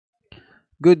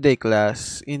Good day,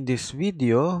 class. In this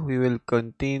video, we will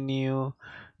continue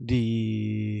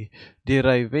the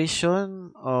derivation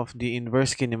of the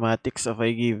inverse kinematics of a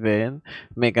given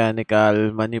mechanical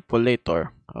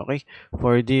manipulator. Okay,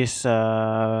 for this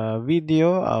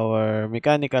video, our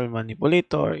mechanical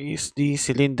manipulator is the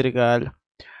cylindrical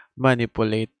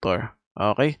manipulator.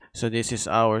 Okay, so this is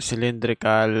our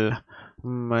cylindrical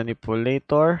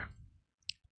manipulator.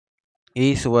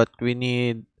 Is what we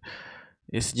need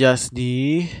is just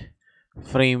the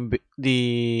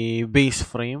the base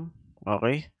frame.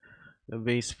 Okay, the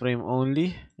base frame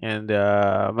only, and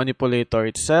the manipulator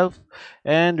itself,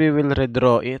 and we will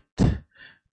redraw it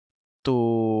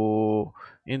to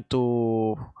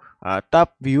into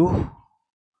top view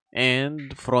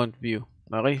and front view.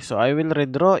 Okay, so I will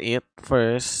redraw it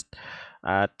first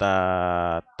at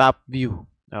top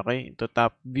view. Okay, into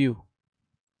top view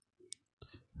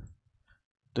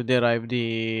to derive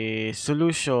the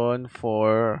solution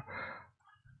for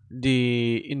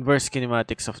the inverse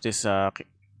kinematics of this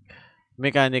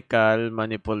mechanical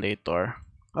manipulator.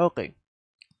 Okay,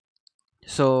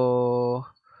 so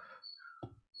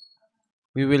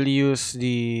we will use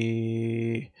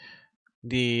the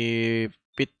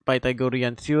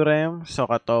Pythagorean theorem,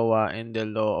 Sokotowa, and the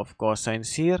law of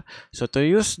cosines here. So to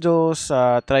use those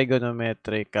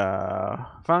trigonometric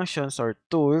functions or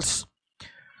tools,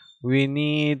 we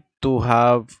need to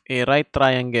have a right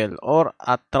triangle or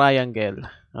a triangle.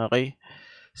 Okay,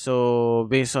 so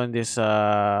based on this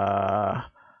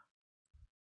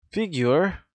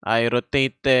figure, I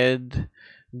rotated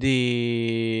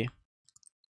the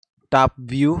top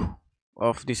view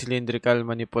of the cylindrical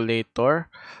manipulator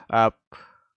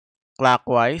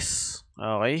clockwise.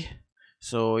 Okay,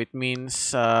 so it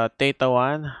means theta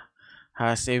 1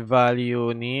 has a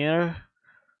value near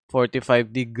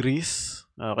 45 degrees.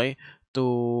 Okay,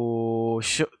 to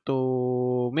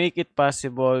make it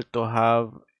possible to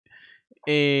have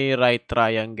a right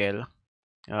triangle.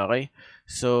 Okay,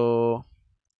 so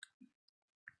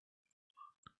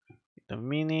a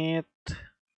minute.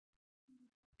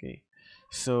 Okay,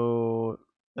 so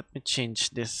let me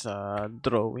change this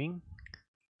drawing.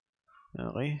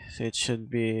 Okay, so it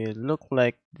should be look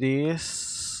like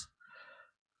this.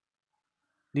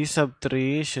 D sub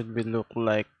 3 should be look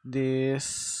like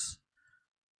this.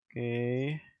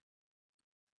 Okay.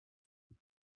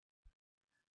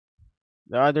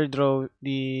 The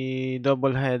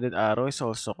double-headed arrow is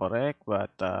also correct,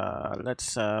 but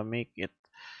let's make it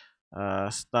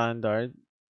standard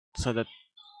so that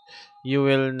you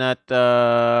will not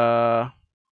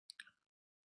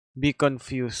be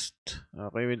confused,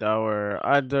 okay, with our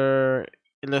other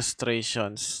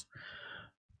illustrations.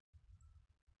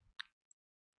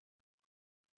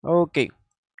 Okay,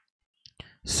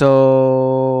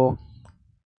 so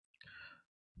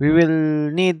we will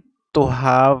need to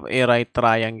have a right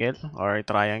triangle or a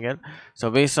triangle. So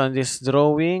based on this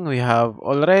drawing, we have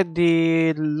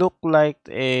already look like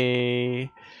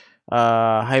a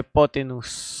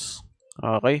hypotenuse.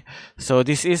 Okay, so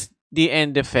this is the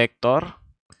end effector.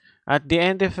 At the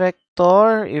end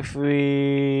effector, if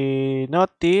we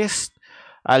notice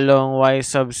along y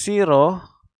sub 0,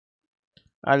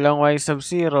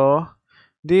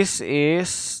 this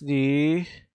is the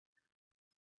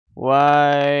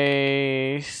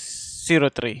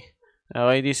y03.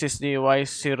 Okay, this is the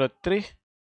y03.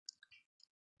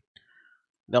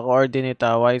 The coordinate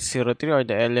y03 or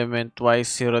the element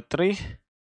y03.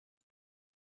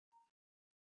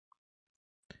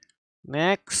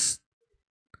 Next.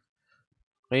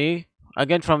 Okay.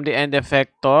 Again, from the end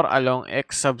effector along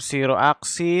x sub 0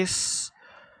 axis,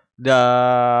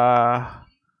 the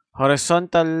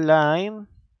horizontal line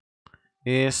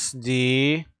is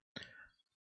the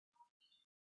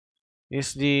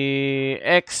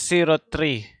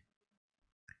x03.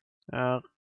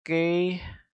 Okay.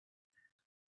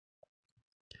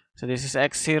 So this is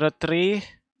x03.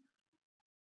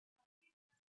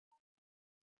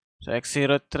 So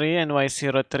x03 and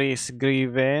y03 is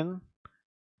given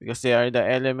because they are the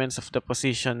elements of the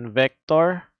position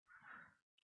vector.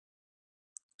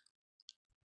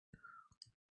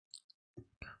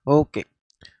 Okay.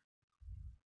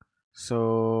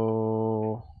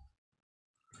 So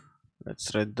let's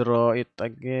redraw it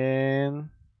again.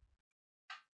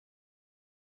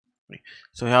 Okay.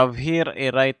 So we have here a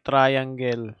right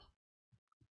triangle.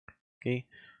 Okay.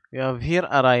 We have here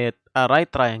a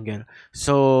right triangle.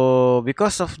 So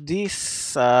because of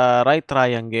this right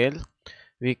triangle,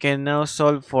 we can now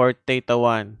solve for theta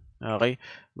 1. Okay.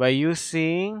 By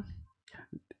using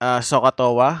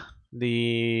Sokotowa,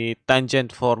 the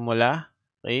tangent formula.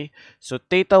 Okay. So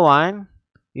theta 1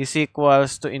 is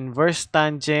equals to inverse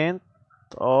tangent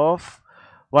of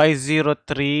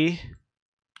y03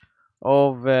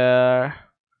 over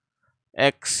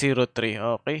x03.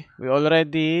 Okay, we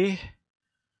already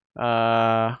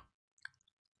uh,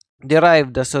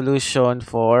 derived the solution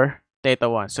for theta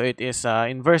 1. So it is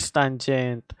inverse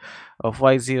tangent of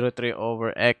y03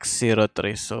 over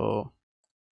x03. So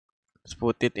let's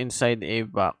put it inside a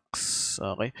box.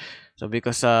 Okay, so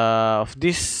because of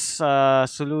this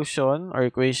solution or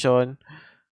equation,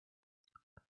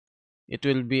 it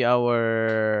will be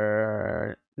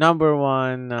our number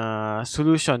one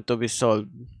solution to be solved.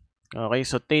 Okay,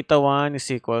 so theta 1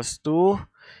 is equals to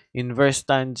inverse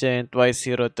tangent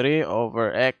y03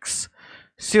 over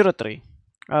x03.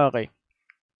 Okay,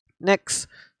 next.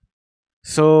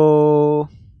 So,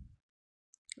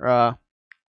 uh,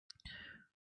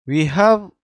 we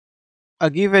have a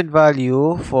given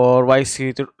value for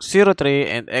y03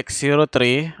 and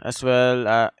x03 as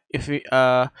well. If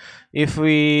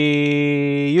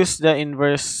we use the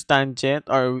inverse tangent,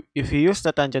 or if we use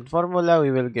the tangent formula,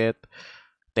 we will get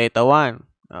theta 1.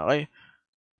 Okay,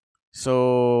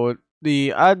 so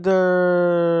the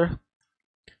other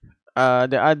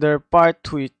part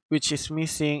which is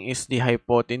missing is the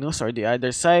hypotenuse, or the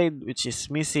other side which is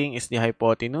missing is the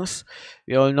hypotenuse.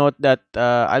 We all note that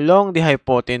along the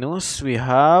hypotenuse we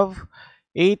have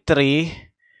A3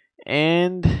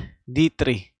 and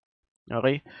D3.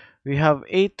 Okay, we have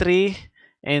A3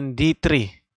 and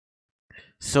D3.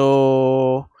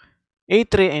 So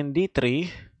A3 and D3,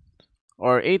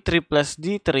 or A3 plus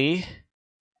D3,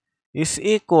 is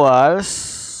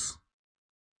equals,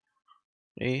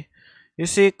 okay,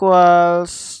 is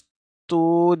equals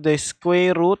to the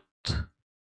square root.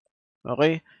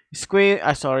 Okay,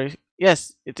 sorry,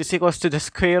 yes, it is equals to the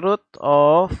square root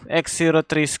of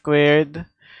x03 squared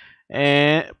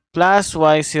and plus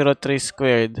y03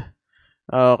 squared.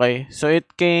 Okay, so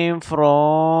it came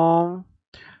from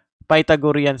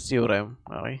Pythagorean theorem.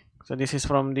 Okay, so this is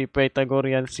from the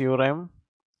Pythagorean theorem.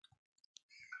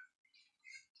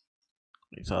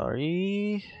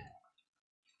 Sorry,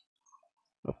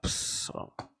 oops.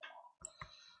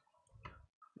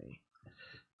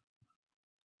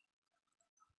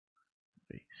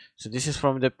 So this is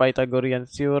from the Pythagorean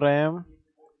theorem.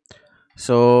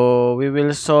 So we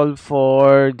will solve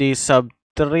for d sub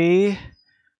 3.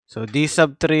 So d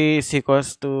sub 3 is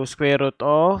equals to square root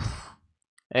of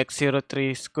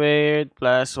x03 squared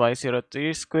plus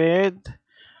y03 squared,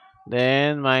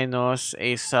 then minus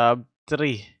a sub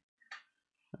 3.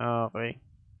 Okay.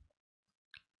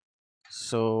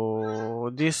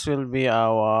 So this will be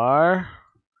our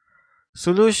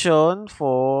solution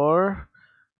for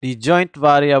the joint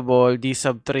variable d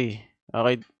sub 3.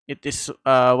 Okay, it is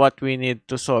what we need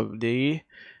to solve, the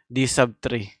d sub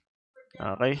 3.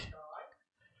 Okay,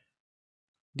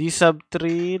 d sub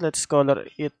 3, let's color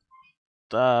it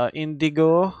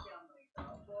indigo,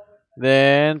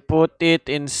 then put it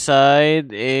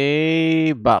inside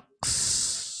a box.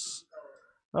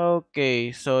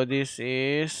 Okay, so this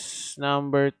is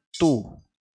number 2.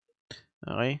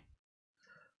 Okay,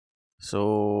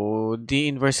 so the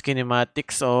inverse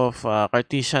kinematics of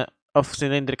Cartesian of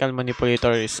cylindrical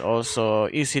manipulator is also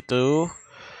easy to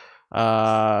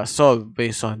solve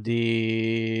based on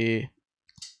the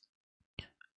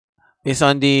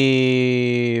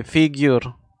figure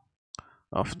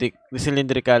of the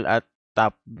cylindrical at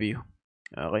top view.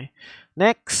 Okay,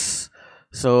 next.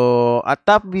 So at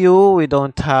top view we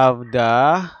don't have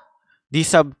the d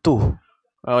sub 2.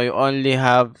 Okay, you only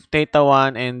have theta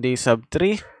 1 and d sub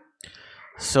 3.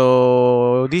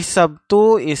 So d sub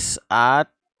 2 is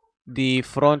at the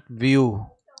front view.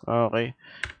 Okay,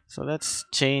 so let's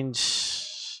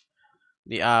change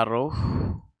the arrow,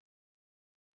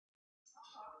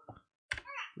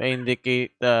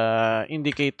 the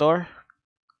indicator.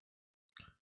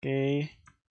 Okay,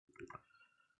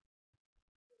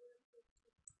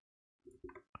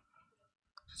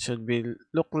 should be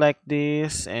look like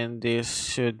this, and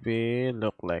this should be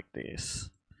look like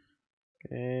this.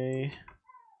 Okay,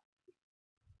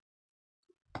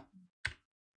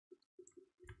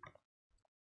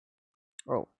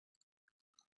 oh,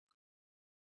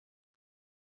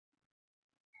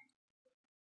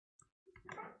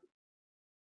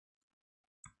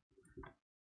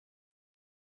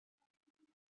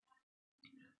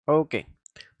 okay.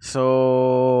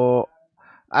 So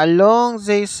along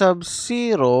the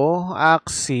sub-zero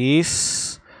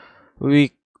axis,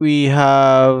 we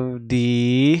have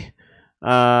the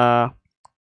uh,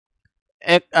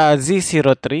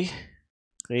 Z03.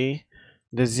 Okay,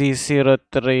 the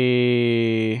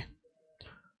Z03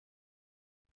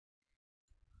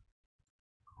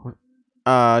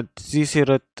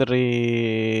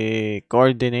 Z03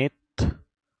 coordinate.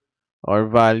 or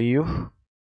value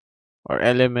or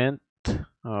element.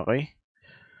 Okay.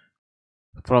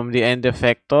 From the end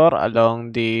effector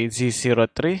along the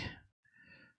Z03.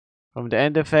 From the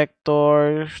end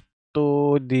effector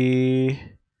to the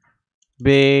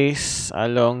base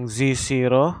along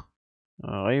Z0.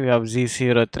 Okay, we have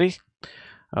Z03.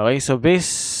 Okay, so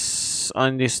based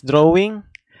on this drawing,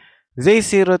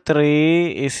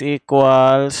 Z03 is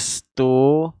equals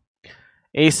to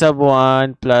A sub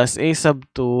 1 plus A sub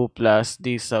 2 plus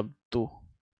D sub 2.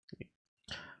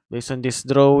 Based on this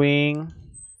drawing,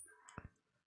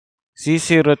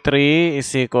 Z03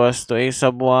 is equals to A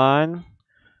sub 1.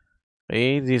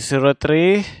 Okay,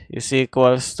 Z03 is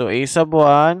equals to A sub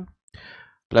 1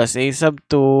 plus A sub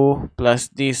 2 plus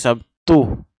D sub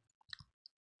 2.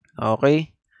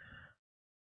 Okay.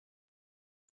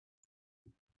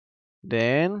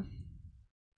 Then,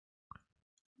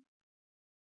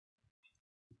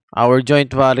 our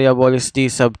joint variable is D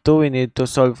sub 2. We need to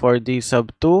solve for D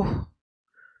sub 2.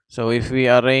 So, if we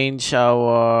arrange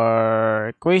our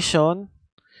equation,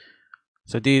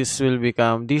 so this will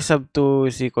become D sub 2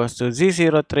 is equals to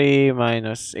Z03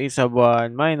 minus A sub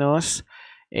 1 minus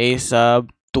A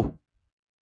sub 2.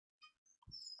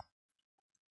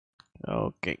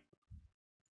 Okay.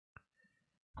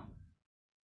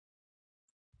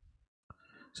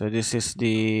 So, this is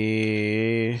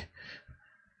the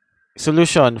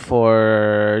solution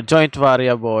for joint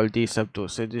variable D sub 2.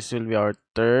 So, this will be our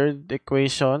third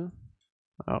equation.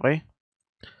 Okay.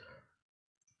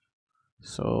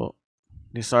 So,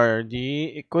 these are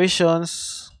the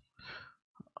equations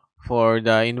for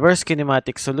the inverse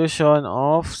kinematic solution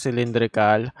of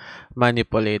cylindrical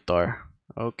manipulator.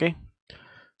 Okay.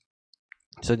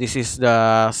 So, this is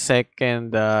the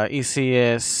second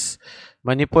easiest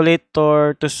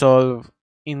manipulator to solve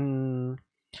in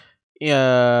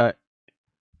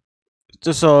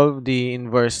the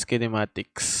inverse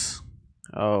kinematics.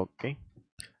 Okay.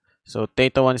 So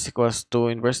theta 1 is equals to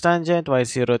inverse tangent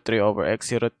y03 over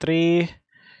x03.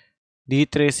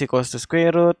 D3 is equals to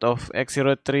square root of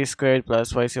x03 squared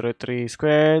plus y03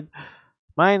 squared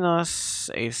minus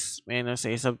a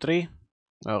sub 3.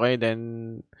 Okay,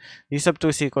 then d sub 2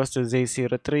 is equals to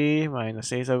z03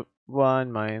 minus a sub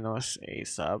 1 minus a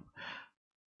sub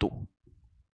 2.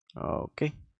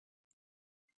 Okay.